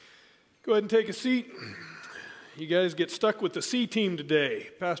Go ahead and take a seat. You guys get stuck with the C team today.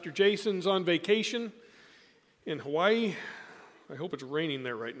 Pastor Jason's on vacation in Hawaii. I hope it's raining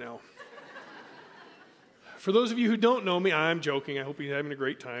there right now. For those of you who don't know me, I'm joking. I hope you're having a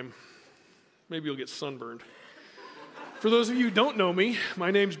great time. Maybe you'll get sunburned. For those of you who don't know me,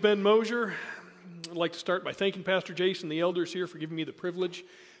 my name's Ben Mosier. I'd like to start by thanking Pastor Jason, the elders here, for giving me the privilege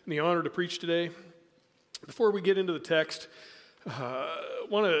and the honor to preach today. Before we get into the text, I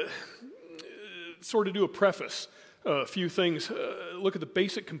want to sort of do a preface, a few things, look at the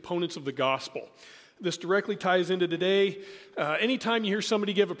basic components of the gospel. This directly ties into today. Anytime you hear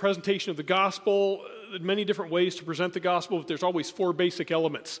somebody give a presentation of the gospel, many different ways to present the gospel, but there's always four basic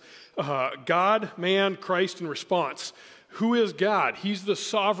elements. God, man, Christ, and response. Who is God? He's the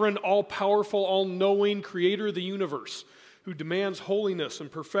sovereign, all-powerful, all-knowing creator of the universe who demands holiness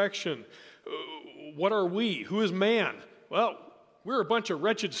and perfection. What are we? Who is man? Well, we're a bunch of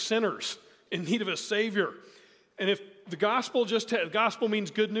wretched sinners in need of a Savior. And if the gospel gospel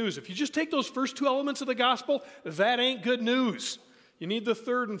means good news. If you just take those first two elements of the gospel, that ain't good news. You need the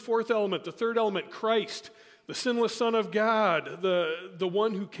third and fourth element. The third element, Christ, the sinless Son of God, the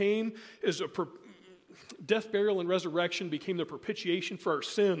one who came as death, burial, and resurrection, became the propitiation for our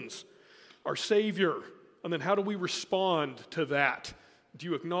sins, our Savior. And then how do we respond to that? Do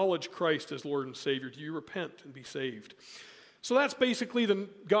you acknowledge Christ as Lord and Savior? Do you repent and be saved? So that's basically the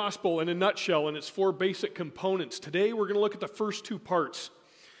gospel in a nutshell and its four basic components. Today we're going to look at the first two parts.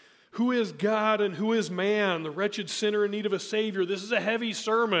 Who is God and who is man, the wretched sinner in need of a Savior? This is a heavy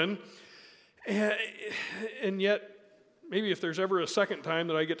sermon, and yet maybe if there's ever a second time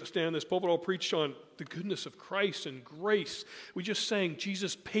that I get to stand in this pulpit, I'll preach on the goodness of Christ and grace. We just sang,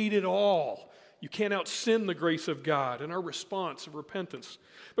 Jesus paid it all. You can't out-sin the grace of God and our response of repentance.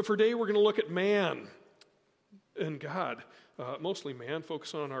 But for today we're going to look at man and God. Mostly man,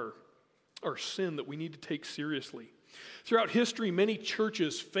 focus on our sin that we need to take seriously. Throughout history, many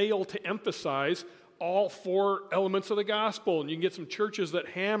churches fail to emphasize all four elements of the gospel, and you can get some churches that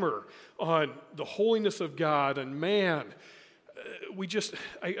hammer on the holiness of God and man.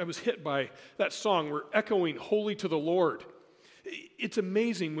 I was hit by that song, we're echoing holy to the Lord. It's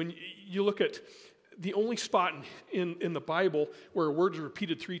amazing when you look at the only spot in the Bible where a word is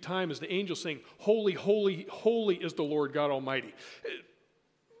repeated three times is the angel saying, holy, holy, holy is the Lord God Almighty.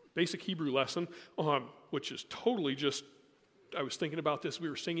 Basic Hebrew lesson, which is totally just, I was thinking about this, we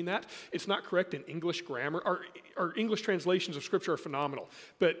were singing that. It's not correct in English grammar. Our English translations of Scripture are phenomenal,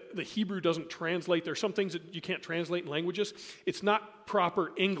 but the Hebrew doesn't translate. There's some things that you can't translate in languages. It's not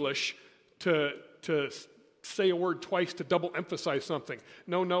proper English to say a word twice to double emphasize something.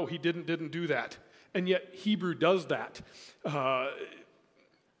 No, he didn't do that. And yet Hebrew does that.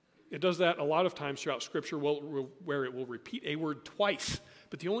 It does that a lot of times throughout Scripture where it will repeat a word twice.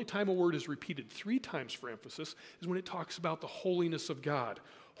 But the only time a word is repeated three times for emphasis is when it talks about the holiness of God.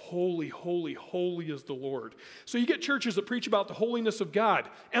 Holy, holy, holy is the Lord. So you get churches that preach about the holiness of God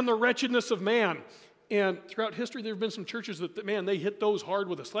and the wretchedness of man. And throughout history, there have been some churches that, they hit those hard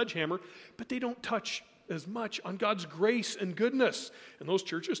with a sledgehammer, but they don't touch as much on God's grace and goodness. And those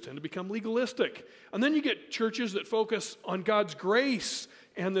churches tend to become legalistic. And then you get churches that focus on God's grace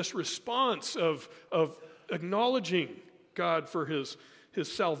and this response of acknowledging God for his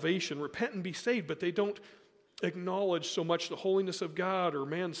salvation, repent and be saved, but they don't acknowledge so much the holiness of God or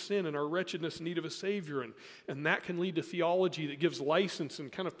man's sin and our wretchedness in need of a Savior. And that can lead to theology that gives license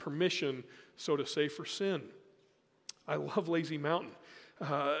and kind of permission, so to say, for sin. I love Lazy Mountain.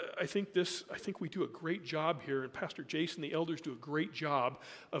 I think we do a great job here, and Pastor Jason, the elders, do a great job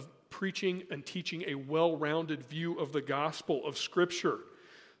of preaching and teaching a well-rounded view of the gospel of Scripture.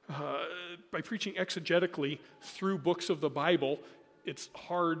 By preaching exegetically through books of the Bible, it's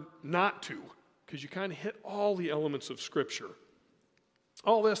hard not to, because you kind of hit all the elements of Scripture.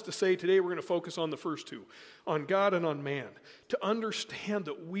 All this to say, today we're going to focus on the first two, on God and on man, to understand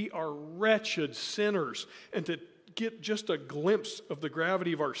that we are wretched sinners, and to get just a glimpse of the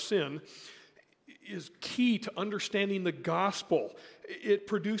gravity of our sin is key to understanding the gospel. It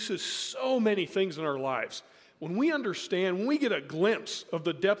produces so many things in our lives. When we get a glimpse of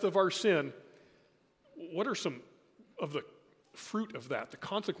the depth of our sin, what are some of the fruit of that, the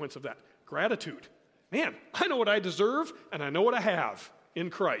consequence of that? Gratitude. Man, I know what I deserve, and I know what I have in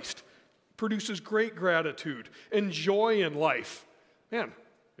Christ. Produces great gratitude and joy in life. Man,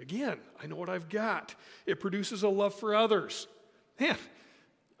 again, I know what I've got. It produces a love for others. Man,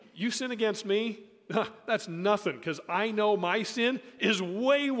 you sin against me, that's nothing, because I know my sin is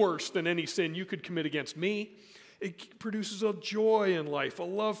way worse than any sin you could commit against me. It produces a joy in life, a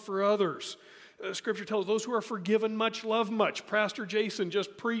love for others. Scripture tells those who are forgiven much love much. Pastor Jason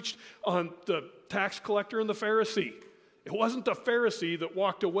just preached on the tax collector and the Pharisee. It wasn't the Pharisee that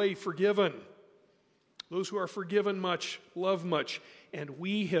walked away forgiven. Those who are forgiven much love much. And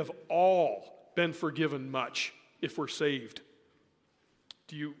we have all been forgiven much if we're saved.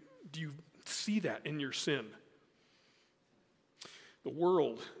 Do you see that in your sin? The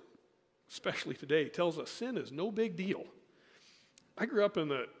world, especially today, tells us sin is no big deal. I grew up in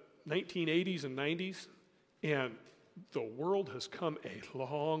the 1980s and 90s, and the world has come a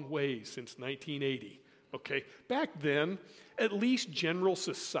long way since 1980, okay? Back then, at least general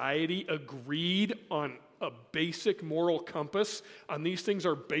society agreed on a basic moral compass, on these things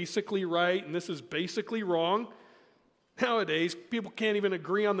are basically right and this is basically wrong. Nowadays, people can't even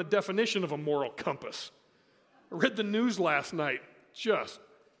agree on the definition of a moral compass. I read the news last night, just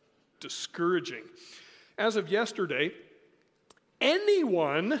discouraging. As of yesterday,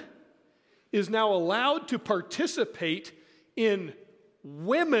 anyone is now allowed to participate in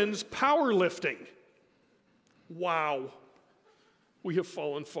women's powerlifting. Wow, we have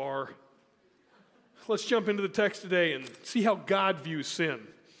fallen far. Let's jump into the text today and see how God views sin.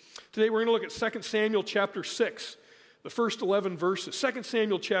 Today we're going to look at 2 Samuel chapter 6, the first 11 verses. 2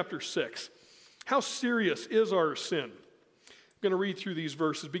 Samuel chapter 6. How serious is our sin? I'm going to read through these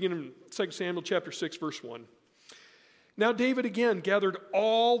verses, beginning in 2 Samuel chapter 6, verse 1. Now David again gathered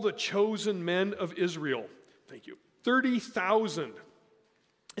all the chosen men of Israel. Thank you. 30,000.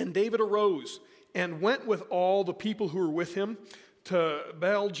 And David arose and went with all the people who were with him to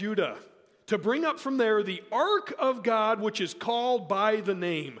Baal Judah, to bring up from there the ark of God, which is called by the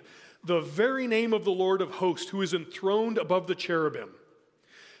name, the very name of the Lord of hosts, who is enthroned above the cherubim.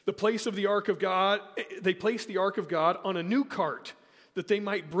 They placed the ark of God on a new cart, that they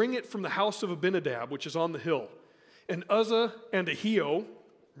might bring it from the house of Abinadab, which is on the hill. And Uzzah and Ahio,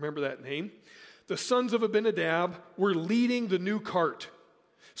 remember that name, the sons of Abinadab were leading the new cart.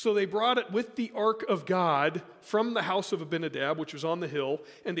 So they brought it with the ark of God from the house of Abinadab, which was on the hill,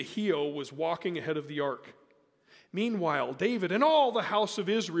 and Ahio was walking ahead of the ark. Meanwhile, David and all the house of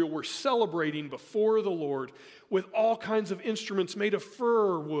Israel were celebrating before the Lord with all kinds of instruments made of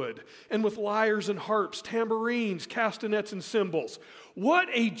fir wood, and with lyres and harps, tambourines, castanets, and cymbals. What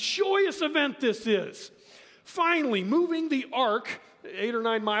a joyous event this is! Finally, moving the ark 8 or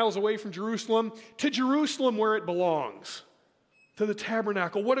 9 miles away from Jerusalem to Jerusalem where it belongs, to the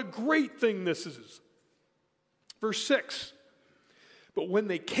tabernacle. What a great thing this is. Verse 6, but when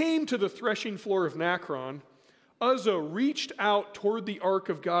they came to the threshing floor of Nacron, Uzzah reached out toward the ark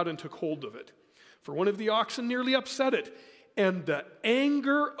of God and took hold of it. For one of the oxen nearly upset it, and the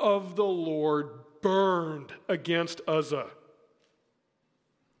anger of the Lord burned against Uzzah.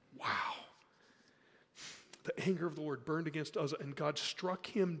 Wow. The anger of the Lord burned against Uzzah, and God struck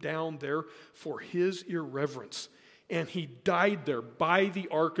him down there for his irreverence. And he died there by the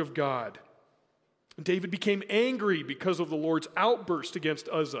ark of God. And David became angry because of the Lord's outburst against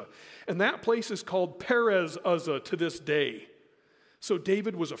Uzzah. And that place is called Perez Uzzah to this day. So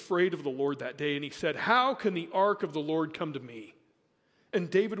David was afraid of the Lord that day, and he said, how can the ark of the Lord come to me? And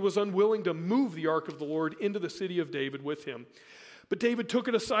David was unwilling to move the ark of the Lord into the city of David with him. But David took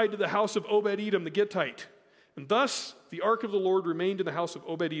it aside to the house of Obed-Edom the Gittite. And thus the ark of the Lord remained in the house of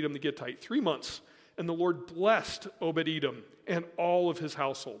Obed-Edom the Gittite 3 months. And the Lord blessed Obed-Edom and all of his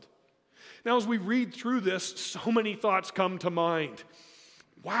household. Now, as we read through this, so many thoughts come to mind.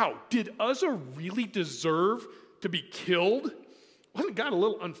 Wow, did Uzzah really deserve to be killed? Wasn't God a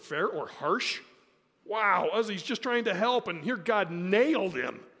little unfair or harsh? Wow, Uzzah's just trying to help, and here God nailed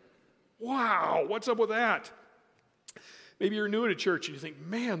him. Wow, what's up with that? Maybe you're new at a church and you think,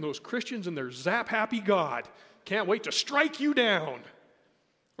 man, those Christians and their zap-happy God can't wait to strike you down.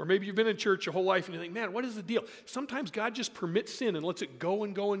 Or maybe you've been in church your whole life and you think, man, what is the deal? Sometimes God just permits sin and lets it go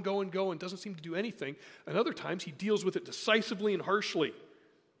and go and go and go and doesn't seem to do anything. And other times he deals with it decisively and harshly.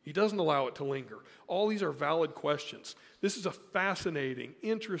 He doesn't allow it to linger. All these are valid questions. This is a fascinating,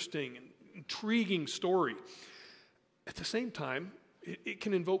 interesting, and intriguing story. At the same time, it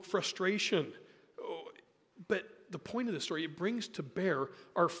can invoke frustration. But the point of the story, it brings to bear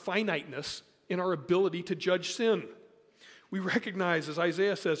our finiteness in our ability to judge sin. We recognize, as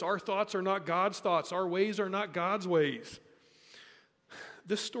Isaiah says, our thoughts are not God's thoughts. Our ways are not God's ways.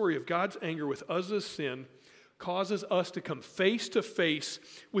 This story of God's anger with Uzzah's sin causes us to come face to face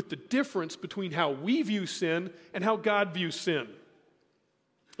with the difference between how we view sin and how God views sin.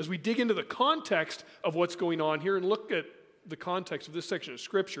 As we dig into the context of what's going on here and look at the context of this section of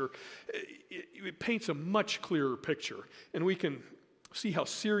Scripture, it paints a much clearer picture. And we can see how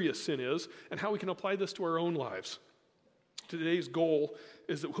serious sin is and how we can apply this to our own lives. today's goal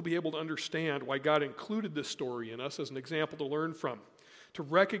is that we'll be able to understand why God included this story in us as an example to learn from, to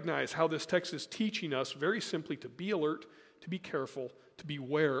recognize how this text is teaching us very simply to be alert, to be careful, to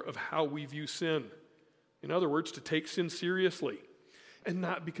beware of how we view sin. In other words, to take sin seriously, and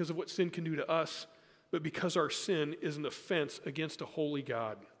not because of what sin can do to us, but because our sin is an offense against a holy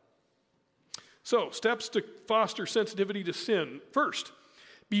God. So, steps to foster sensitivity to sin. First,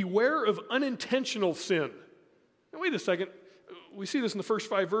 beware of unintentional sin. Now, wait a second. We see this in the first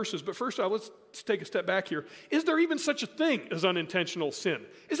 5 verses, but first let's take a step back here. Is there even such a thing as unintentional sin?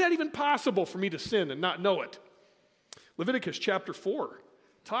 Is that even possible for me to sin and not know it? Leviticus chapter 4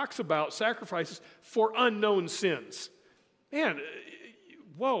 talks about sacrifices for unknown sins. Man,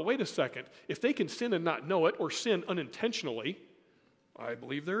 whoa, wait a second. If they can sin and not know it, or sin unintentionally, I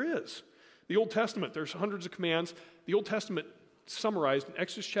believe there is. The Old Testament, there's hundreds of commands. The Old Testament summarized in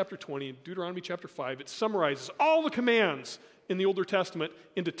Exodus chapter 20 and Deuteronomy chapter 5, it summarizes all the commands in the Older Testament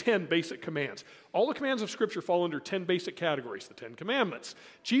into 10 basic commands. All the commands of Scripture fall under 10 basic categories, the 10 commandments.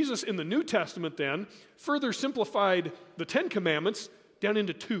 Jesus in the New Testament then further simplified the 10 commandments down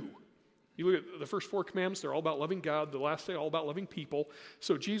into 2. You look at the first 4 commandments, they're all about loving God. The last all about loving people.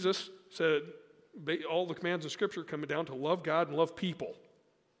 So Jesus said all the commands of Scripture come down to love God and love people.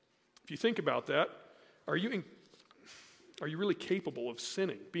 If you think about that, are you really capable of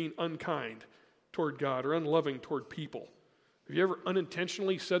sinning, being unkind toward God or unloving toward people? Have you ever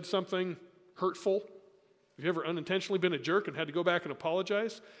unintentionally said something hurtful? Have you ever unintentionally been a jerk and had to go back and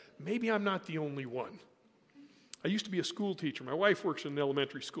apologize? Maybe I'm not the only one. I used to be a school teacher. My wife works in an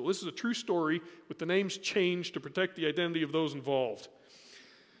elementary school. This is a true story with the names changed to protect the identity of those involved.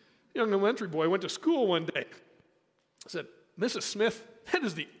 A young elementary boy went to school one day. Said, "Mrs. Smith, that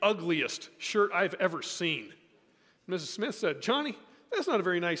is the ugliest shirt I've ever seen." Mrs. Smith said, "Johnny, that's not a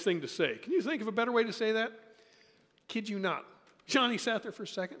very nice thing to say. Can you think of a better way to say that?" Kid you not. Johnny sat there for a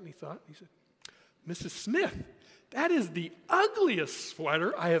second and he thought. He said, "Mrs. Smith, that is the ugliest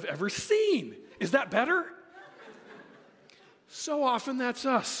sweater I have ever seen. Is that better?" So often that's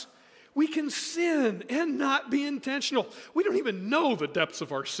us. We can sin and not be intentional. We don't even know the depths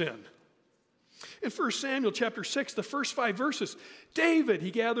of our sin. In 1 Samuel chapter 6, the first 5 verses, David,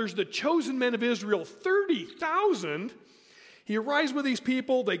 he gathers the chosen men of Israel, 30,000. He arrives with these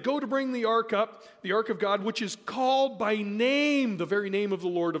people. They go to bring the ark up, the ark of God, which is called by name, the very name of the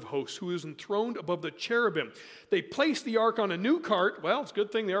Lord of hosts, who is enthroned above the cherubim. They place the ark on a new cart. Well, it's a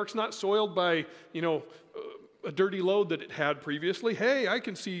good thing the ark's not soiled by, a dirty load that it had previously. Hey, I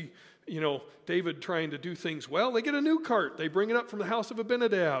can see, David trying to do things well. They get a new cart. They bring it up from the house of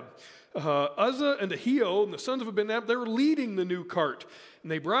Abinadab. Uzzah and Ahio and the sons of Abinadab, they're leading the new cart.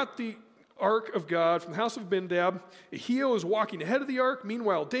 And they brought the ark of God from the house of Abinadab. Ahio is walking ahead of the ark.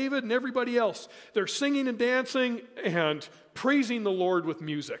 Meanwhile, David and everybody else, they're singing and dancing and praising the Lord with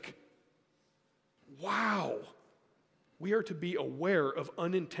music. Wow. We are to be aware of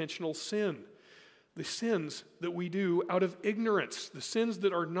unintentional sin. The sins that we do out of ignorance, the sins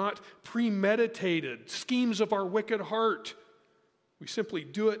that are not premeditated, schemes of our wicked heart. We simply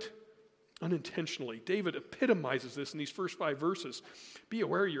do it unintentionally. David epitomizes this in these first 5 verses. Be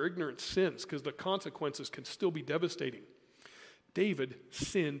aware of your ignorant sins, because the consequences can still be devastating. David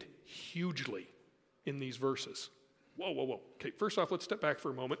sinned hugely in these verses. Whoa. Okay, first off, let's step back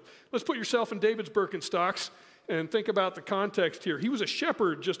for a moment. Let's put yourself in David's Birkenstocks and think about the context here. He was a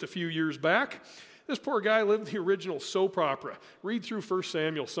shepherd just a few years back. This poor guy lived the original soap opera. Read through 1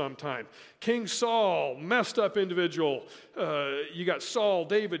 Samuel sometime. King Saul, messed up individual. You got Saul,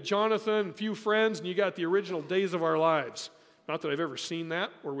 David, Jonathan, a few friends, and you got the original Days of Our Lives. Not that I've ever seen that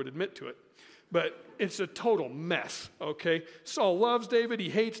or would admit to it, but it's a total mess, okay? Saul loves David. He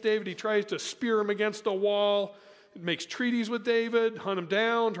hates David. He tries to spear him against the wall, makes treaties with David, hunt him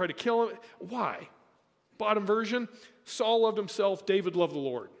down, try to kill him. Why? Bottom version, Saul loved himself. David loved the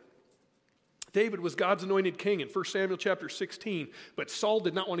Lord. David was God's anointed king in 1 Samuel chapter 16, but Saul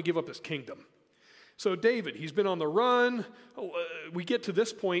did not want to give up his kingdom. So David, he's been on the run. We get to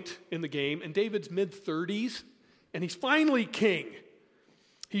this point in the game, and David's mid-30s, and he's finally king.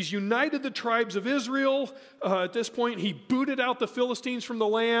 He's united the tribes of Israel. At this point, he booted out the Philistines from the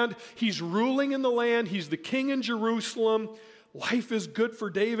land. He's ruling in the land. He's the king in Jerusalem. Life is good for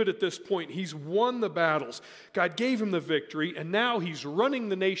David at this point. He's won the battles. God gave him the victory, and now he's running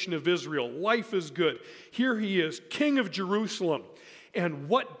the nation of Israel. Life is good. Here he is, king of Jerusalem. And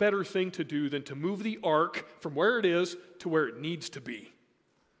what better thing to do than to move the ark from where it is to where it needs to be?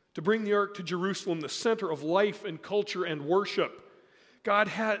 To bring the ark to Jerusalem, the center of life and culture and worship.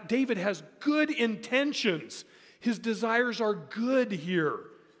 David has good intentions. His desires are good here.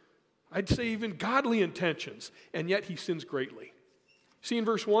 I'd say even godly intentions, and yet he sins greatly. See in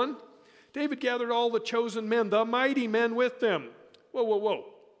verse 1? David gathered all the chosen men, the mighty men with them. Whoa, whoa, whoa.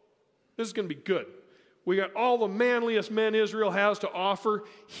 This is going to be good. We got all the manliest men Israel has to offer,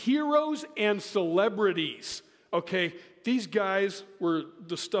 heroes and celebrities. Okay, these guys were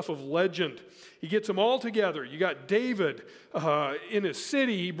the stuff of legend. He gets them all together. You got David in his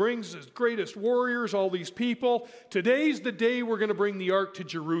city. He brings his greatest warriors, all these people. Today's the day we're going to bring the ark to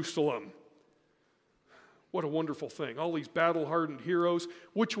Jerusalem. What a wonderful thing. All these battle-hardened heroes.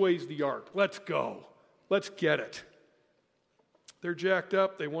 Which way's the ark? Let's go. Let's get it. They're jacked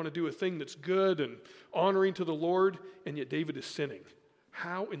up. They want to do a thing that's good and honoring to the Lord, and yet David is sinning.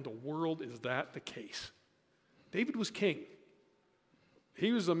 How in the world is that the case? David was king.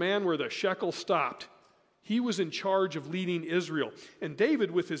 He was the man where the shekel stopped. He was in charge of leading Israel. And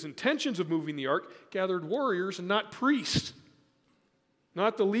David, with his intentions of moving the ark, gathered warriors and not priests.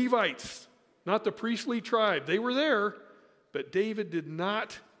 Not the Levites, not the priestly tribe. They were there, but David did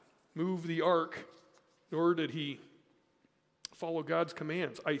not move the ark, nor did he follow God's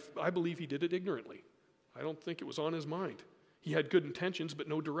commands. I believe he did it ignorantly. I don't think it was on his mind. He had good intentions, but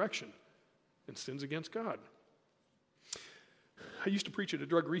no direction, and sins against God. I used to preach at a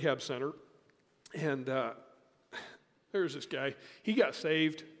drug rehab center, and there was this guy. He got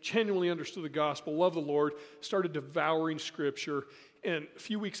saved, genuinely understood the gospel, loved the Lord, started devouring Scripture, and a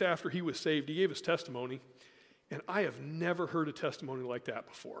few weeks after he was saved, he gave his testimony, and I have never heard a testimony like that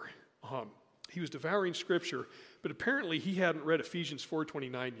before. He was devouring Scripture, but apparently he hadn't read Ephesians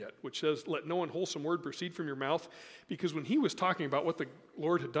 4:29 yet, which says, "Let no unwholesome word proceed from your mouth," because when he was talking about what the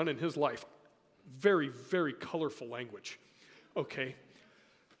Lord had done in his life, very, very colorful language. Okay,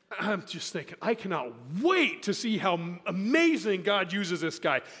 I'm just thinking, I cannot wait to see how amazing God uses this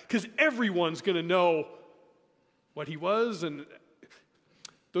guy, because everyone's going to know what he was, and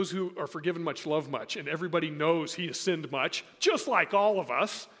those who are forgiven much love much, and everybody knows he has sinned much, just like all of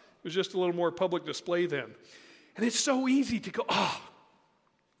us. It was just a little more public display then. And it's so easy to go,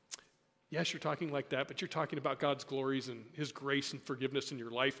 yes, you're talking like that, but you're talking about God's glories and his grace and forgiveness in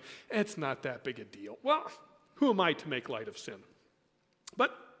your life. It's not that big a deal. Well, who am I to make light of sin?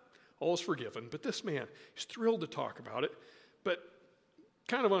 But all is forgiven. But this man is thrilled to talk about it, but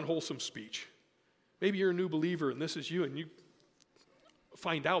kind of unwholesome speech. Maybe you're a new believer and this is you, and you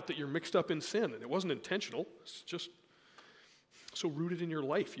find out that you're mixed up in sin, and it wasn't intentional. It's just so rooted in your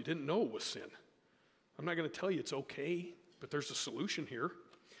life you didn't know it was sin. I'm not going to tell you it's okay, but there's a solution here.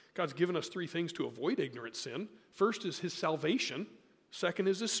 God's given us 3 things to avoid ignorant sin. First is his salvation. Second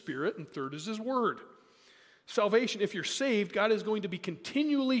is his Spirit. And third is his word. Salvation, if you're saved, God is going to be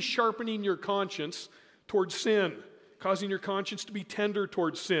continually sharpening your conscience towards sin, causing your conscience to be tender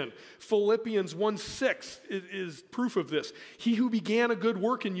towards sin. Philippians 1:6 is proof of this. He who began a good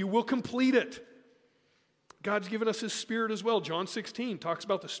work in you will complete it. God's given us his Spirit as well. John 16 talks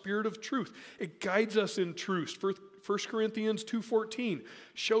about the Spirit of truth. It guides us in truth. 1 Corinthians 2:14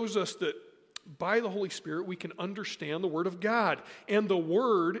 shows us that by the Holy Spirit we can understand the Word of God. And the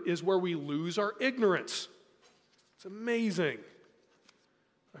Word is where we lose our ignorance. It's amazing.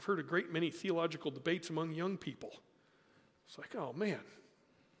 I've heard a great many theological debates among young people. It's like, oh man.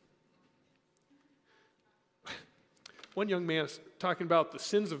 One young man is talking about the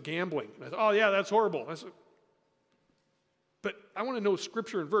sins of gambling. And I thought, oh yeah, that's horrible. I said, but I want to know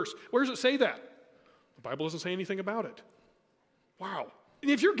scripture and verse. Where does it say that? The Bible doesn't say anything about it. Wow. And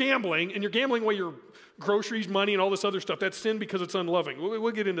if you're gambling, and you're gambling away your groceries, money, and all this other stuff, that's sin because it's unloving.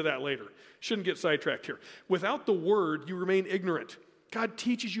 We'll get into that later. Shouldn't get sidetracked here. Without the word, you remain ignorant. God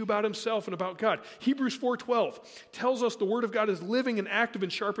teaches you about himself and about God. Hebrews 4:12 tells us the word of God is living and active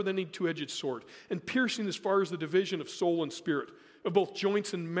and sharper than any two-edged sword, and piercing as far as the division of soul and spirit, of both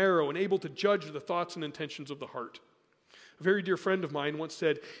joints and marrow, and able to judge the thoughts and intentions of the heart. A very dear friend of mine once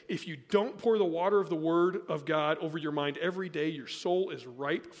said, if you don't pour the water of the Word of God over your mind every day, your soul is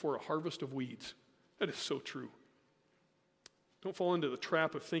ripe for a harvest of weeds. That is so true. Don't fall into the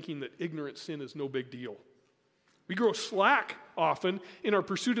trap of thinking that ignorant sin is no big deal. We grow slack often in our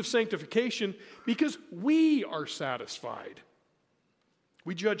pursuit of sanctification because we are satisfied.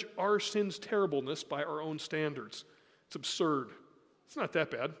 We judge our sin's terribleness by our own standards. It's absurd. It's not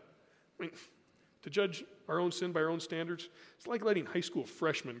that bad. I mean, to judge our own sin by our own standards, it's like letting high school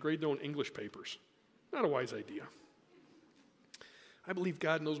freshmen grade their own English papers. Not a wise idea. I believe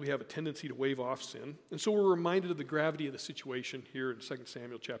God knows we have a tendency to wave off sin, and so we're reminded of the gravity of the situation here in 2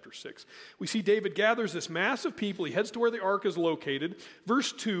 Samuel chapter 6. We see David gathers this mass of people. He heads to where the ark is located.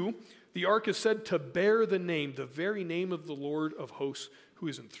 Verse 2, the ark is said to bear the very name of the Lord of hosts, who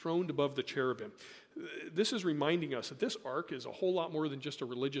is enthroned above the cherubim. This is reminding us that this ark is a whole lot more than just a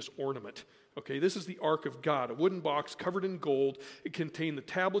religious ornament. Okay, this is the ark of God, a wooden box covered in gold. It contained the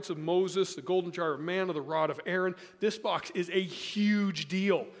tablets of Moses, the golden jar of manna, the rod of Aaron. This box is a huge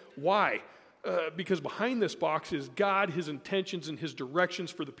deal. Why? Because behind this box is God, his intentions, and his directions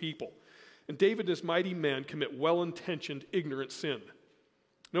for the people. And David and his mighty men commit well-intentioned, ignorant sin.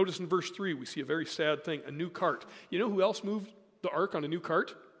 Notice in verse 3, we see a very sad thing, a new cart. You know who else moved the ark on a new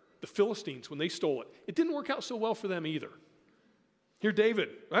cart? The Philistines, when they stole it. It didn't work out so well for them either. Here David,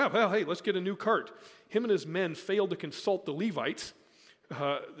 hey, let's get a new cart. Him and his men failed to consult the Levites.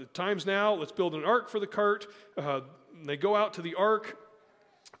 The time's now, let's build an ark for the cart. They go out to the ark.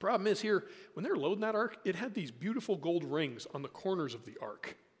 Problem is here, when they're loading that ark, it had these beautiful gold rings on the corners of the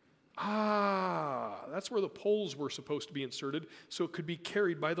ark. That's where the poles were supposed to be inserted so it could be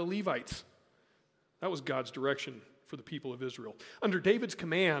carried by the Levites. That was God's direction for the people of Israel. Under David's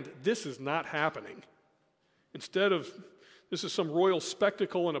command, this is not happening. Instead of, this is some royal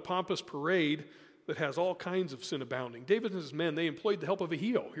spectacle and a pompous parade that has all kinds of sin abounding. David and his men, they employed the help of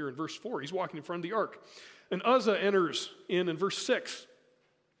Ahio here in verse 4. He's walking in front of the ark. And Uzzah enters in verse 6.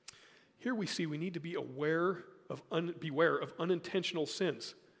 Here we see we need to be beware of unintentional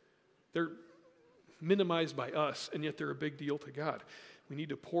sins. They're minimized by us, and yet they're a big deal to God. We need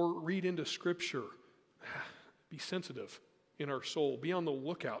to read into Scripture. Be sensitive in our soul. Be on the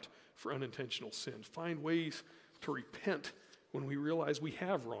lookout for unintentional sin. Find ways to repent when we realize we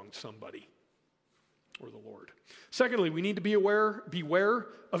have wronged somebody or the Lord. Secondly, we need to beware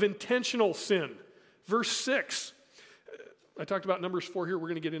of intentional sin. Verse 6. I talked about Numbers 4 here. We're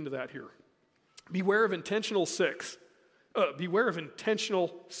going to get into that here. Beware of intentional sin.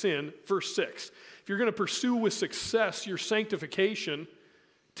 Verse 6. If you're going to pursue with success your sanctification,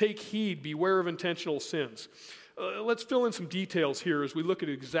 take heed, beware of intentional sins. Let's fill in some details here as we look at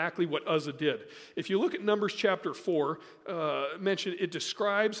exactly what Uzzah did. If you look at Numbers chapter 4, it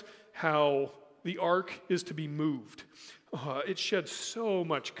describes how the ark is to be moved. It sheds so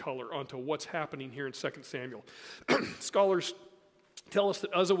much color onto what's happening here in 2 Samuel. Scholars tell us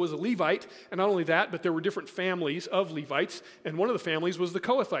that Uzzah was a Levite, and not only that, but there were different families of Levites, and one of the families was the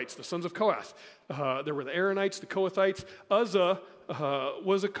Kohathites, the sons of Kohath. There were the Aaronites, the Kohathites. Uzzah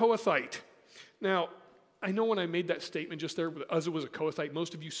was a Kohathite. Now, I know when I made that statement just there, that Uzzah was a Kohathite,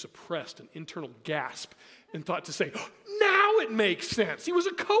 most of you suppressed an internal gasp and thought to say, now it makes sense. He was a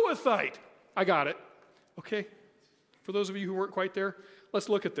Kohathite. I got it. Okay? For those of you who weren't quite there, let's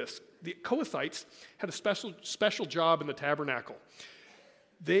look at this. The Kohathites had a special job in the tabernacle.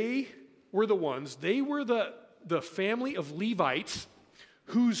 They were the family of Levites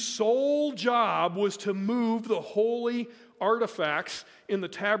whose sole job was to move the holy artifacts in the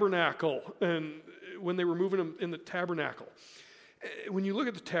tabernacle, and when they were moving them in the tabernacle. When you look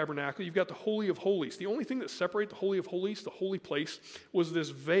at the tabernacle, you've got the Holy of Holies. The only thing that separated the Holy of Holies, the holy place, was this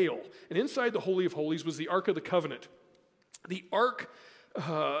veil. And inside the Holy of Holies was the Ark of the Covenant. The Ark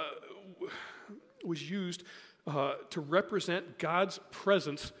was used to represent God's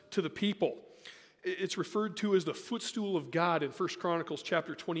presence to the people. It's referred to as the footstool of God in 1 Chronicles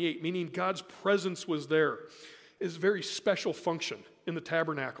chapter 28, meaning God's presence was there. It's a very special function in the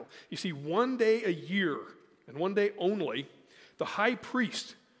tabernacle. You see, one day a year, and one day only, the high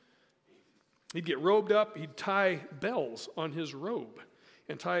priest, he'd get robed up, he'd tie bells on his robe,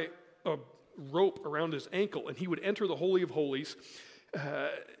 and tie a rope around his ankle, and he would enter the Holy of Holies,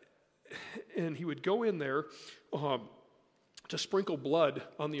 and he would go in there to sprinkle blood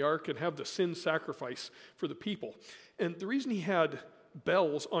on the ark and have the sin sacrifice for the people. And the reason he had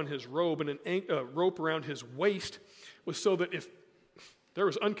bells on his robe and a rope around his waist was so that if there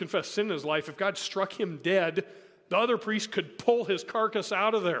was unconfessed sin in his life, if God struck him dead, the other priest could pull his carcass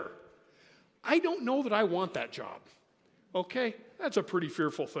out of there. I don't know that I want that job. Okay? That's a pretty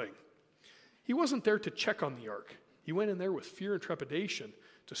fearful thing. He wasn't there to check on the ark. He went in there with fear and trepidation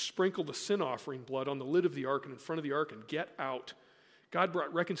to sprinkle the sin offering blood on the lid of the ark and in front of the ark and get out. God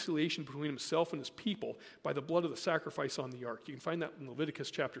brought reconciliation between himself and his people by the blood of the sacrifice on the ark. You can find that in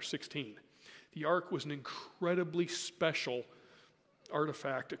Leviticus chapter 16. The ark was an incredibly special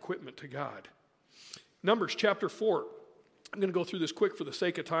artifact, equipment to God. Numbers chapter 4. I'm going to go through this quick for the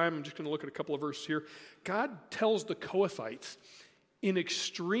sake of time. I'm just going to look at a couple of verses here. God tells the Kohathites in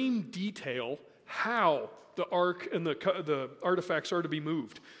extreme detail how the ark and the artifacts are to be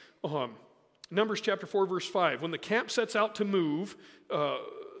moved. Numbers chapter 4, verse 5. When the camp sets out to move,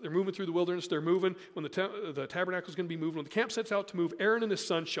 they're moving through the wilderness, they're moving. When the tabernacle is going to be moved, when the camp sets out to move, Aaron and his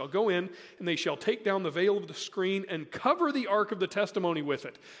sons shall go in, and they shall take down the veil of the screen and cover the ark of the testimony with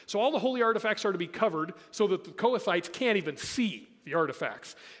it. So all the holy artifacts are to be covered so that the Kohathites can't even see. the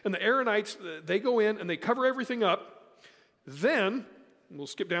artifacts. And the Aaronites, they go in and they cover everything up. Then, we'll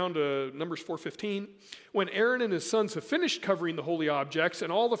skip down to Numbers 4:15. When Aaron and his sons have finished covering the holy objects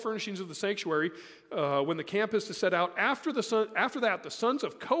and all the furnishings of the sanctuary, when the camp is to set out, after that, the sons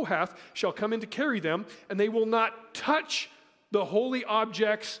of Kohath shall come in to carry them, and they will not touch the holy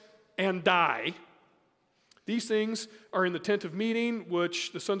objects and die. These things are in the tent of meeting,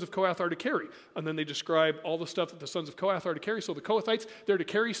 which the sons of Kohath are to carry. And then they describe all the stuff that the sons of Kohath are to carry. So the Kohathites, they're to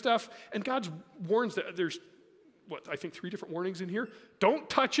carry stuff. And God warns that there's, I think 3 different warnings in here. Don't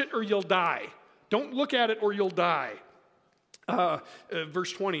touch it or you'll die. Don't look at it or you'll die.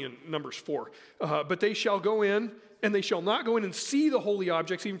 Verse 20 in Numbers 4. But they shall go in, and they shall not go in and see the holy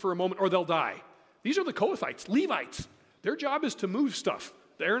objects even for a moment, or they'll die. These are the Kohathites, Levites. Their job is to move stuff.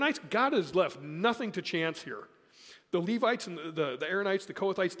 The Aaronites, God has left nothing to chance here. The Levites and the Aaronites, the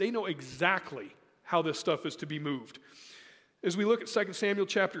Kohathites, they know exactly how this stuff is to be moved. As we look at 2 Samuel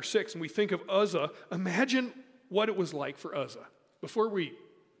chapter 6 and we think of Uzzah, imagine what it was like for Uzzah. Before we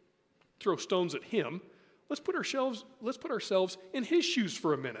throw stones at him, let's put ourselves in his shoes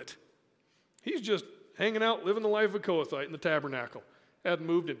for a minute. He's just hanging out, living the life of a Kohathite in the tabernacle. Hadn't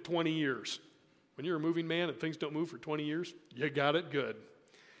moved in 20 years. When you're a moving man and things don't move for 20 years, you got it good.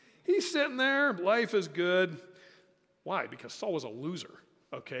 He's sitting there, life is good. Why? Because Saul was a loser,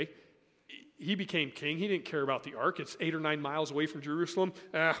 okay? He became king. He didn't care about the ark. It's 8 or 9 miles away from Jerusalem.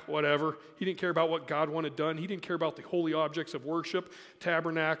 Whatever. He didn't care about what God wanted done. He didn't care about the holy objects of worship.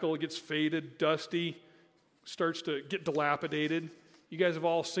 Tabernacle, it gets faded, dusty, starts to get dilapidated. You guys have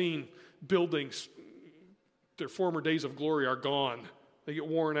all seen buildings. Their former days of glory are gone. They get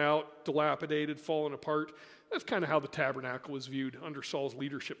worn out, dilapidated, falling apart. That's kind of how the tabernacle was viewed under Saul's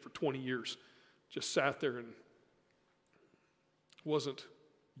leadership for 20 years. Just sat there and wasn't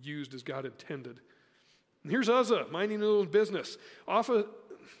used as God intended. And here's Uzzah, minding his own business. Off of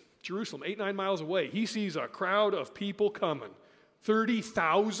Jerusalem, 8, 9 miles away, he sees a crowd of people coming.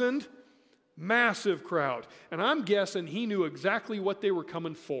 30,000, massive crowd. And I'm guessing he knew exactly what they were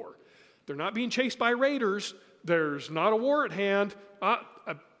coming for. They're not being chased by raiders. There's not a war at hand.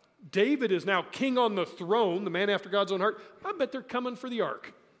 David is now king on the throne, the man after God's own heart. I bet they're coming for the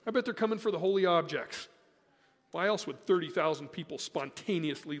ark. I bet they're coming for the holy objects. Why else would 30,000 people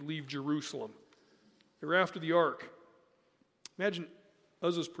spontaneously leave Jerusalem? They're after the ark. Imagine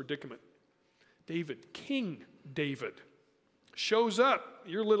Uzzah's predicament. David, King David, shows up,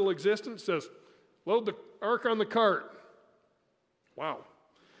 your little existence, says, load the ark on the cart. Wow.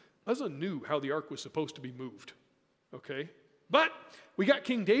 Uzzah knew how the ark was supposed to be moved. Okay? But we got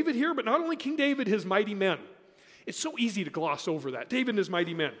King David here, but not only King David, his mighty men. It's so easy to gloss over that. David and his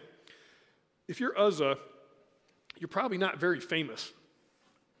mighty men. If you're Uzzah, you're probably not very famous.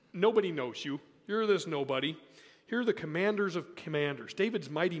 Nobody knows you. You're this nobody. Here are the commanders of commanders, David's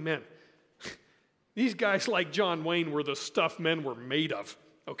mighty men. These guys like John Wayne were the stuff men were made of.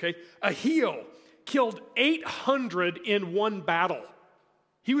 Okay? Ahio killed 800 in one battle.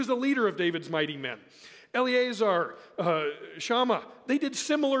 He was the leader of David's mighty men. Eleazar, Shammah, they did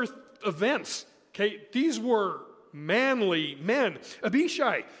similar events. Okay, these were manly men.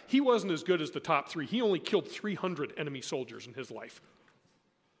 Abishai, he wasn't as good as the top 3. He only killed 300 enemy soldiers in his life.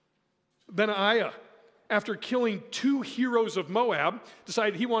 Benaiah, after killing 2 heroes of Moab,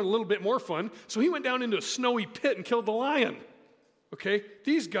 decided he wanted a little bit more fun, so he went down into a snowy pit and killed the lion. Okay,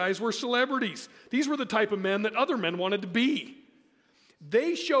 these guys were celebrities. These were the type of men that other men wanted to be.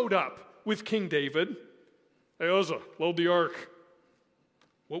 They showed up with King David. Hey, Uzzah, load the ark.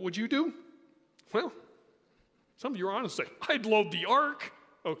 What would you do? Well, some of you are honest and say, I'd load the ark.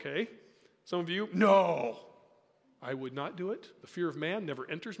 Okay. Some of you, no, I would not do it. The fear of man never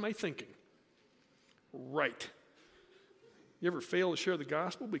enters my thinking. Right. You ever fail to share the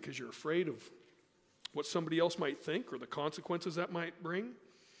gospel because you're afraid of what somebody else might think or the consequences that might bring? Do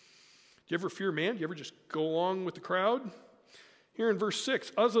you ever fear man? Do you ever just go along with the crowd? Here in verse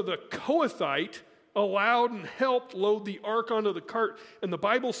 6, Uzzah the Kohathite allowed and helped load the ark onto the cart. And the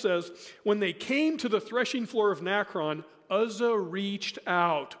Bible says, when they came to the threshing floor of Nacron, Uzzah reached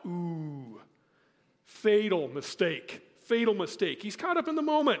out. Ooh, fatal mistake. Fatal mistake. He's caught up in the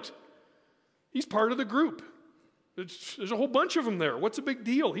moment. He's part of the group. There's a whole bunch of them there. What's the big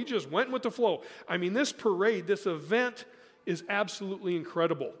deal? He just went with the flow. I mean, this parade, this event is absolutely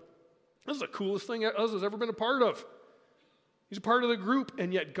incredible. This is the coolest thing Uzzah's ever been a part of. He's a part of the group,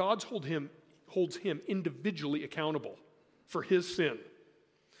 and yet God holds him individually accountable for his sin.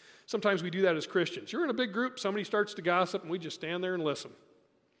 Sometimes we do that as Christians. You're in a big group, somebody starts to gossip, and we just stand there and listen.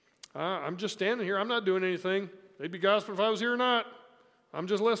 I'm just standing here. I'm not doing anything. They'd be gossiping if I was here or not. I'm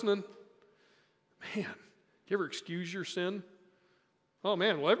just listening. Man, do you ever excuse your sin? Oh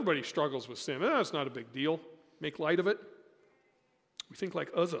man, well everybody struggles with sin. It's not a big deal. Make light of it. We think like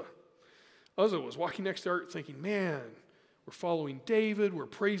Uzzah. Uzzah was walking next to the ark thinking, man, we're following David, we're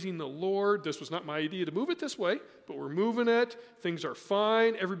praising the Lord. This was not my idea to move it this way, but we're moving it. Things are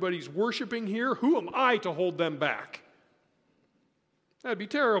fine. Everybody's worshiping here. Who am I to hold them back? That'd be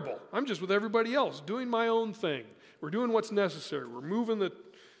terrible. I'm just with everybody else, doing my own thing. We're doing what's necessary. We're moving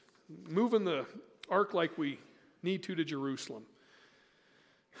the ark like we need to Jerusalem.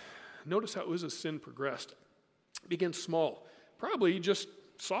 Notice how Uzzah's sin progressed. It began small. Probably just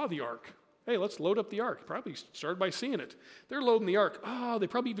saw the ark. Hey, let's load up the ark. Probably started by seeing it. They're loading the ark. Oh, they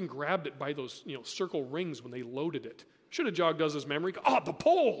probably even grabbed it by those circle rings when they loaded it. Should have jogged Uzzah's memory. Oh, the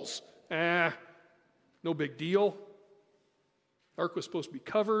poles. No big deal. Ark was supposed to be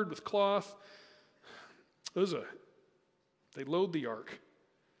covered with cloth. Uzzah, they load the ark.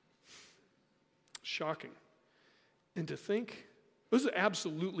 Shocking. And to think, Uzzah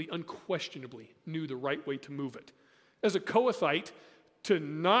absolutely, unquestionably knew the right way to move it. As a Kohathite, to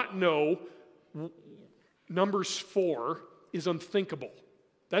not know Numbers 4 is unthinkable.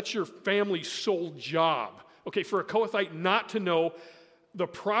 That's your family's sole job. Okay, for a Kohathite not to know the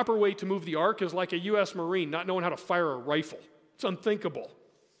proper way to move the ark is like a U.S. Marine not knowing how to fire a rifle. It's unthinkable.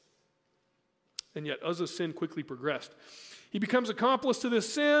 And yet Uzzah's sin quickly progressed. He becomes accomplice to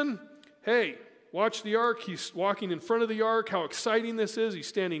this sin. Hey, watch the ark. He's walking in front of the ark. How exciting this is. He's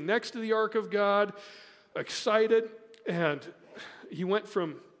standing next to the ark of God, excited. And he went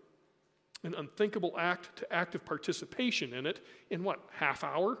from an unthinkable act to active participation in it in what, half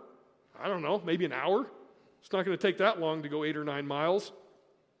hour? I don't know, maybe an hour? It's not going to take that long to go 8 or 9 miles.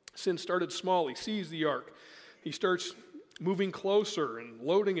 Sin started small. He sees the ark. He starts moving closer and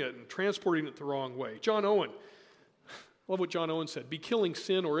loading it and transporting it the wrong way. John Owen, I love what John Owen said, be killing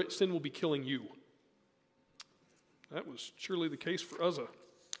sin or sin will be killing you. That was surely the case for Uzzah.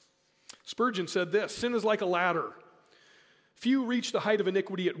 Spurgeon said this, sin is like a ladder. Few reach the height of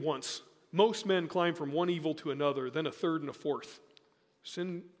iniquity at once. Most men climb from one evil to another, then a third and a fourth.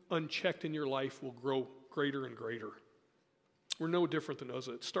 Sin unchecked in your life will grow greater and greater. We're no different than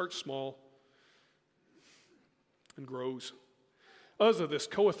Uzzah. It starts small and grows. Uzzah, this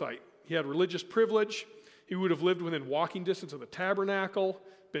Kohathite, he had religious privilege. He would have lived within walking distance of the tabernacle,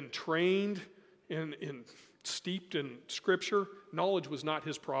 been trained and steeped in Scripture. Knowledge was not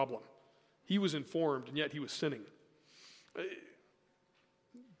his problem. He was informed, and yet he was sinning.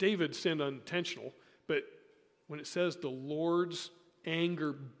 David sinned unintentional, but when it says the Lord's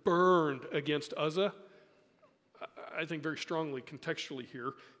anger burned against Uzzah, I think very strongly contextually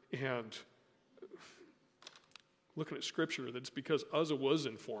here, and looking at Scripture, that it's because Uzzah was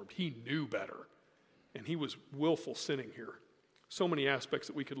informed. He knew better, and he was willful sinning here. So many aspects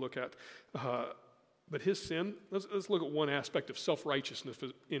that we could look at. But his sin, let's look at one aspect of self-righteousness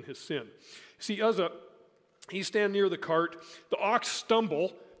in his sin. See, Uzzah, he's standing near the cart. The ox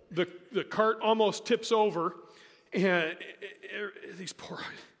stumble. The cart almost tips over. And these poor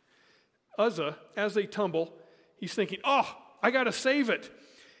Uzzah, as they tumble, he's thinking, oh, I got to save it.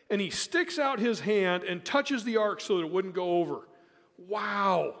 And he sticks out his hand and touches the ark so that it wouldn't go over.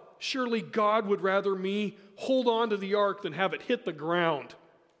 Wow, surely God would rather me hold on to the ark than have it hit the ground.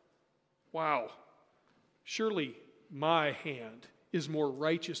 Wow, surely my hand is more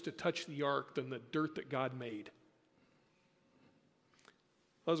righteous to touch the ark than the dirt that God made.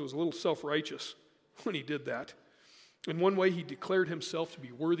 Uzzah was a little self-righteous when he did that. In one way, he declared himself to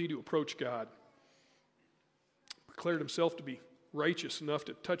be worthy to approach God. Declared himself to be righteous enough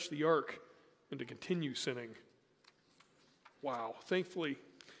to touch the ark and to continue sinning. Wow. Thankfully,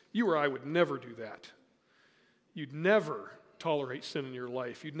 you or I would never do that. You'd never tolerate sin in your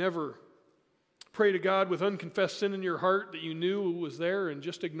life. You'd never pray to God with unconfessed sin in your heart that you knew was there and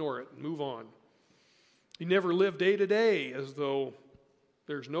just ignore it and move on. You never live day to day as though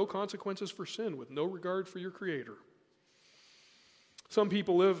there's no consequences for sin with no regard for your Creator. Some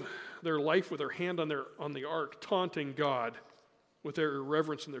people live their life with their hand on the ark, taunting God with their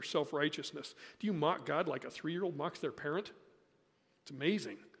irreverence and their self-righteousness. Do you mock God like a 3-year-old mocks their parent? It's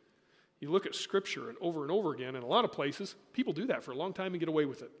amazing. You look at Scripture and over again, in a lot of places, people do that for a long time and get away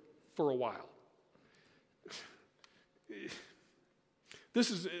with it for a while.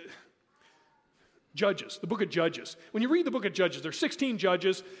 This is Judges, the book of Judges. When you read the book of Judges, there's 16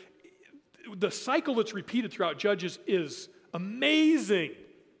 judges. The cycle that's repeated throughout Judges is amazing.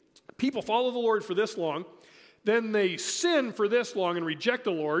 People follow the Lord for this long. Then they sin for this long and reject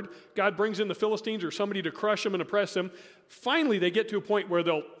the Lord. God brings in the Philistines or somebody to crush them and oppress them. Finally, they get to a point where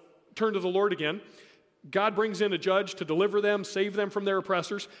they'll turn to the Lord again. God brings in a judge to deliver them, save them from their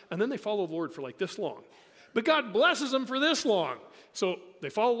oppressors, and then they follow the Lord for like this long. But God blesses them for this long. So they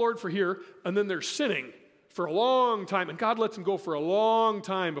follow the Lord for here, and then they're sinning for a long time, and God lets them go for a long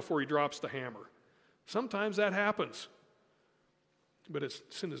time before he drops the hammer. Sometimes that happens, but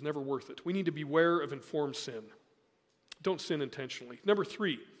sin is never worth it. We need to beware of informed sin. Don't sin intentionally. Number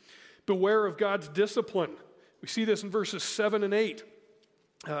 3, beware of God's discipline. We see this in verses 7 and 8.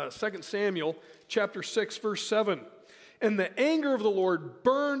 2 Samuel chapter 6, verse 7. And the anger of the Lord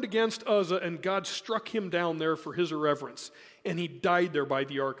burned against Uzzah, and God struck him down there for his irreverence, and he died there by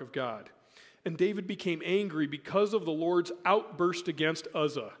the ark of God. And David became angry because of the Lord's outburst against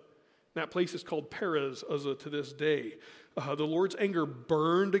Uzzah. That place is called Perez Uzzah to this day. The Lord's anger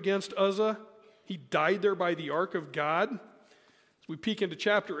burned against Uzzah. He died there by the ark of God. As we peek into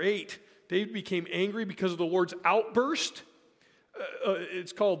chapter 8, David became angry because of the Lord's outburst.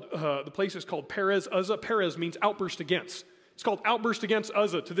 The place is called Perez Uzzah. Perez means outburst against. It's called outburst against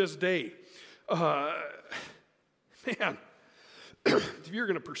Uzzah to this day. Man, if you're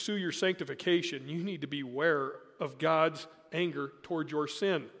going to pursue your sanctification, you need to beware of God's anger toward your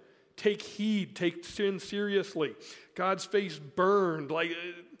sin. Take heed, take sin seriously. God's face burned, like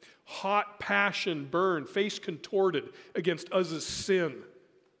hot passion burned, face contorted against Uzzah's sin.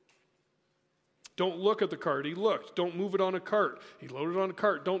 Don't look at the cart. He looked. Don't move it on a cart. He loaded it on a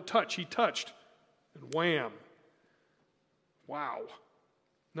cart. Don't touch. He touched. And wham. Wow.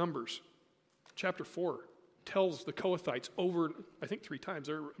 Numbers chapter 4 tells the Kohathites over, I think 3 times,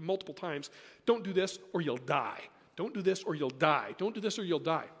 or multiple times, don't do this or you'll die. Don't do this or you'll die. Don't do this or you'll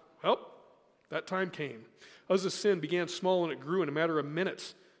die. Well, that time came. Uzzah's sin began small and it grew in a matter of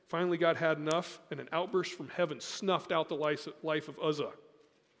minutes. Finally, God had enough, and an outburst from heaven snuffed out the life of Uzzah.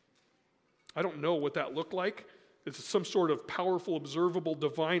 I don't know what that looked like. It's some sort of powerful, observable,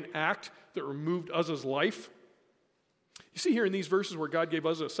 divine act that removed Uzzah's life. You see here in these verses where God gave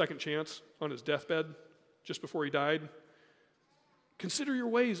Uzzah a second chance on his deathbed just before he died. Consider your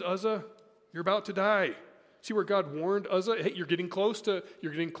ways, Uzzah. You're about to die. See where God warned Uzzah, hey, you're getting close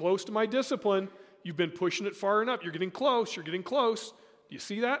to my discipline. You've been pushing it far enough. You're getting close. Do you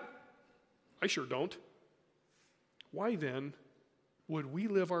see that? I sure don't. Why then would we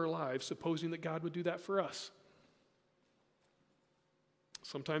live our lives supposing that God would do that for us?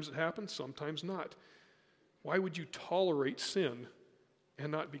 Sometimes it happens, sometimes not. Why would you tolerate sin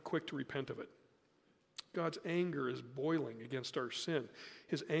and not be quick to repent of it? God's anger is boiling against our sin.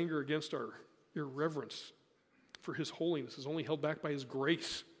 His anger against our irreverence for his holiness is only held back by his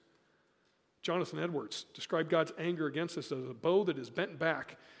grace. Jonathan Edwards described God's anger against us as a bow that is bent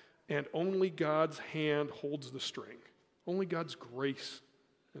back, and only God's hand holds the string. Only God's grace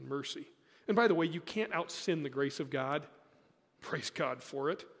and mercy. And by the way, you can't out-sin the grace of God. Praise God for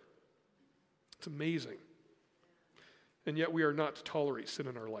it. It's amazing. And yet we are not to tolerate sin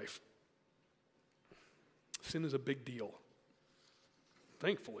in our life. Sin is a big deal.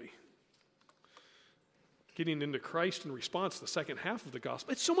 Thankfully, getting into Christ in response to the second half of the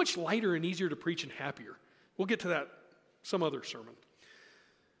gospel, it's so much lighter and easier to preach and happier. We'll get to that some other sermon.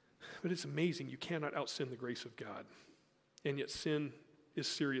 But it's amazing. You cannot out-sin the grace of God. And yet sin is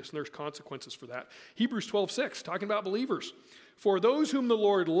serious, and there's consequences for that. Hebrews 12:6, talking about believers. For those whom the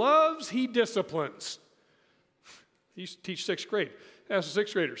Lord loves, he disciplines. He used to teach 6th grade. Ask the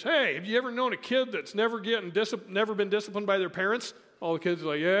 6th graders, hey, have you ever known a kid that's never been disciplined by their parents? All the kids are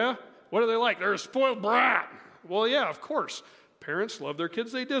like, yeah. What are they like? They're a spoiled brat. Well, yeah, of course. Parents love their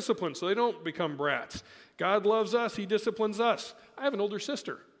kids. They discipline so they don't become brats. God loves us. He disciplines us. I have an older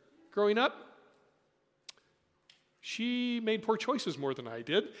sister. Growing up, she made poor choices more than I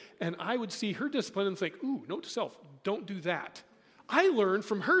did, and I would see her discipline and think, ooh, note to self, don't do that. I learned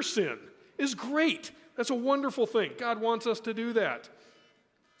from her sin. It's great. That's a wonderful thing. God wants us to do that.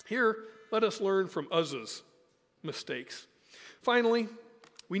 Here, let us learn from Uzzah's mistakes. Finally,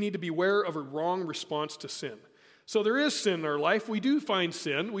 we need to beware of a wrong response to sin. So there is sin in our life. We do find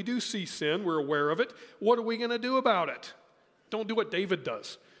sin. We do see sin. We're aware of it. What are we going to do about it? Don't do what David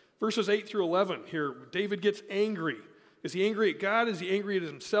does. Verses 8 through 11 here, David gets angry. Is he angry at God? Is he angry at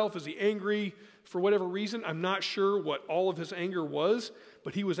himself? Is he angry for whatever reason? I'm not sure what all of his anger was,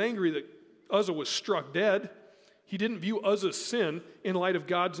 but he was angry that Uzzah was struck dead. He didn't view Uzzah's sin in light of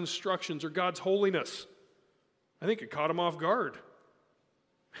God's instructions or God's holiness. I think it caught him off guard.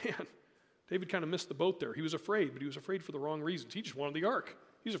 Man, David kind of missed the boat there. He was afraid, but he was afraid for the wrong reasons. He just wanted the ark.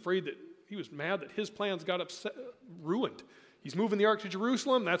 He was mad that his plans got ruined. He's moving the ark to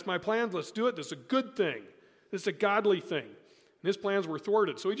Jerusalem. That's my plans. Let's do it. This is a good thing. This is a godly thing. And his plans were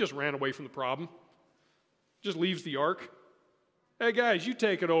thwarted, so he just ran away from the problem. Just leaves the ark. Hey, guys, you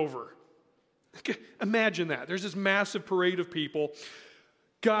take it over. Imagine that. There's this massive parade of people.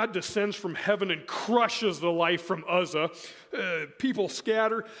 God descends from heaven and crushes the life from Uzzah. People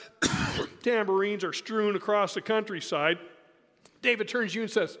scatter. Tambourines are strewn across the countryside. David turns to you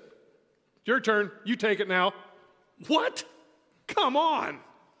and says, your turn. You take it now. What? Come on.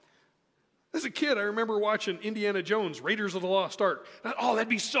 As a kid, I remember watching Indiana Jones, Raiders of the Lost Ark. Oh, that'd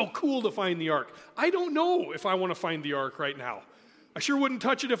be so cool to find the ark. I don't know if I want to find the ark right now. I sure wouldn't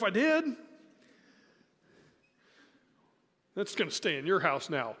touch it if I did. That's going to stay in your house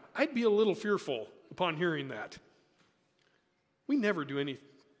now. I'd be a little fearful upon hearing that. We never do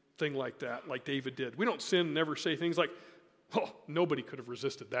anything like that, like David did. We don't sin and never say things like, oh, nobody could have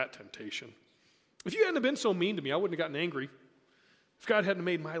resisted that temptation. If you hadn't been so mean to me, I wouldn't have gotten angry. If God hadn't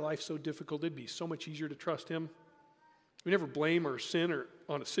made my life so difficult, it'd be so much easier to trust him. We never blame our sin or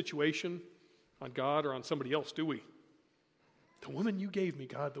on a situation, on God or on somebody else, do we? The woman you gave me,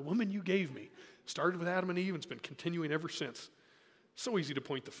 God, the woman you gave me. Started with Adam and Eve and it's been continuing ever since. So easy to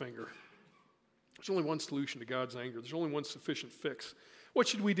point the finger. There's only one solution to God's anger. There's only one sufficient fix. What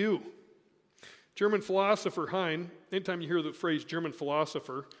should we do? German philosopher Heine, anytime you hear the phrase German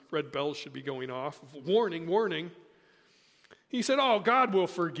philosopher, red bells should be going off. Warning, warning. He said, oh, God will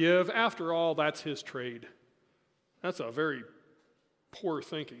forgive. After all, that's his trade. That's a very poor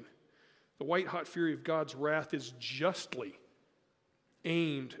thinking. The white-hot fury of God's wrath is justly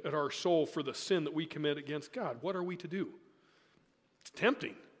aimed at our soul for the sin that we commit against God. What are we to do? It's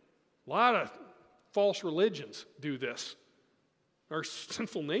tempting. A lot of false religions do this. Our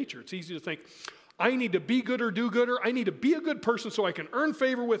sinful nature. It's easy to think, I need to be good or do gooder. I need to be a good person so I can earn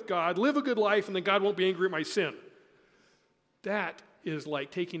favor with God, live a good life, and then God won't be angry at my sin. That is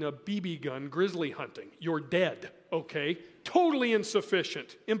like taking a BB gun grizzly hunting. You're dead, okay? Totally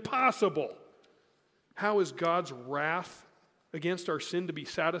insufficient. Impossible. How is God's wrath against our sin to be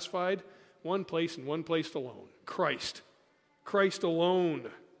satisfied? One place and one place alone. Christ. Christ alone.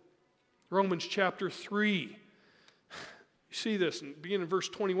 Romans chapter 3. You see this, beginning in verse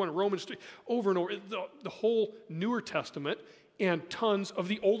 21 of Romans 3, over and over. The whole Newer Testament and tons of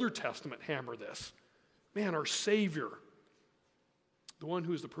the Older Testament hammer this. Man, our Savior, the one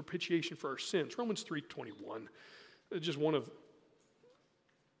who is the propitiation for our sins. Romans 3:21, just one of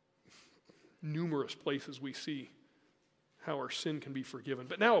numerous places we see how our sin can be forgiven.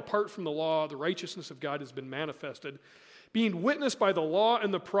 But now, apart from the law, the righteousness of God has been manifested, being witnessed by the law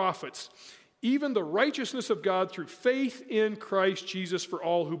and the prophets, even the righteousness of God through faith in Christ Jesus for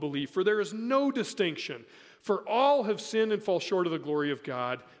all who believe. For there is no distinction, for all have sinned and fall short of the glory of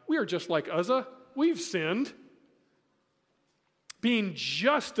God. We are just like Uzzah. We've sinned. Being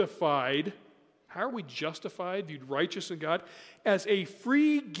justified, how are we justified, viewed righteous in God? As a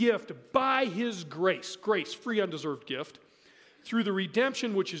free gift by his grace, free undeserved gift, through the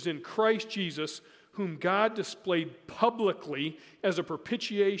redemption which is in Christ Jesus, whom God displayed publicly as a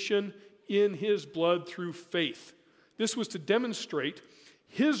propitiation in his blood through faith. This was to demonstrate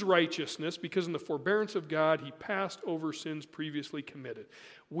his righteousness, because in the forbearance of God, he passed over sins previously committed.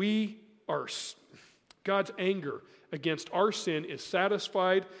 God's anger against our sin is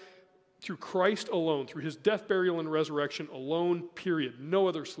satisfied through Christ alone, through his death, burial, and resurrection alone, period. No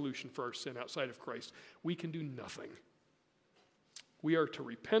other solution for our sin outside of Christ. We can do nothing. We are to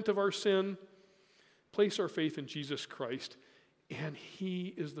repent of our sin, place our faith in Jesus Christ, and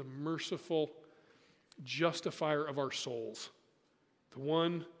he is the merciful justifier of our souls, the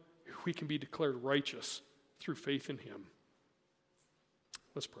one who we can be declared righteous through faith in him.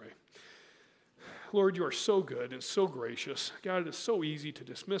 Let's pray. Lord, you are so good and so gracious. God, it is so easy to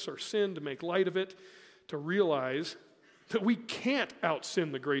dismiss our sin, to make light of it, to realize that we can't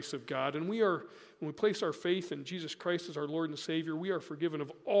out-sin the grace of God. And when we place our faith in Jesus Christ as our Lord and Savior, we are forgiven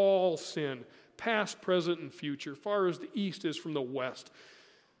of all sin, past, present, and future, far as the east is from the west.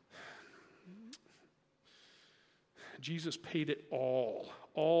 Jesus paid it all.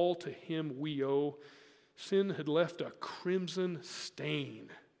 All to him we owe. Sin had left a crimson stain,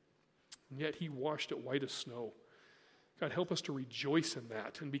 and yet he washed it white as snow. God, help us to rejoice in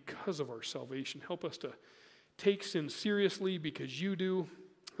that. And because of our salvation, help us to take sin seriously because you do.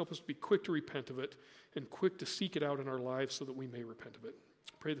 Help us to be quick to repent of it and quick to seek it out in our lives so that we may repent of it.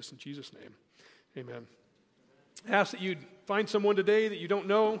 I pray this in Jesus' name. Amen. I ask that you'd find someone today that you don't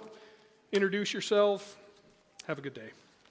know, introduce yourself. Have a good day.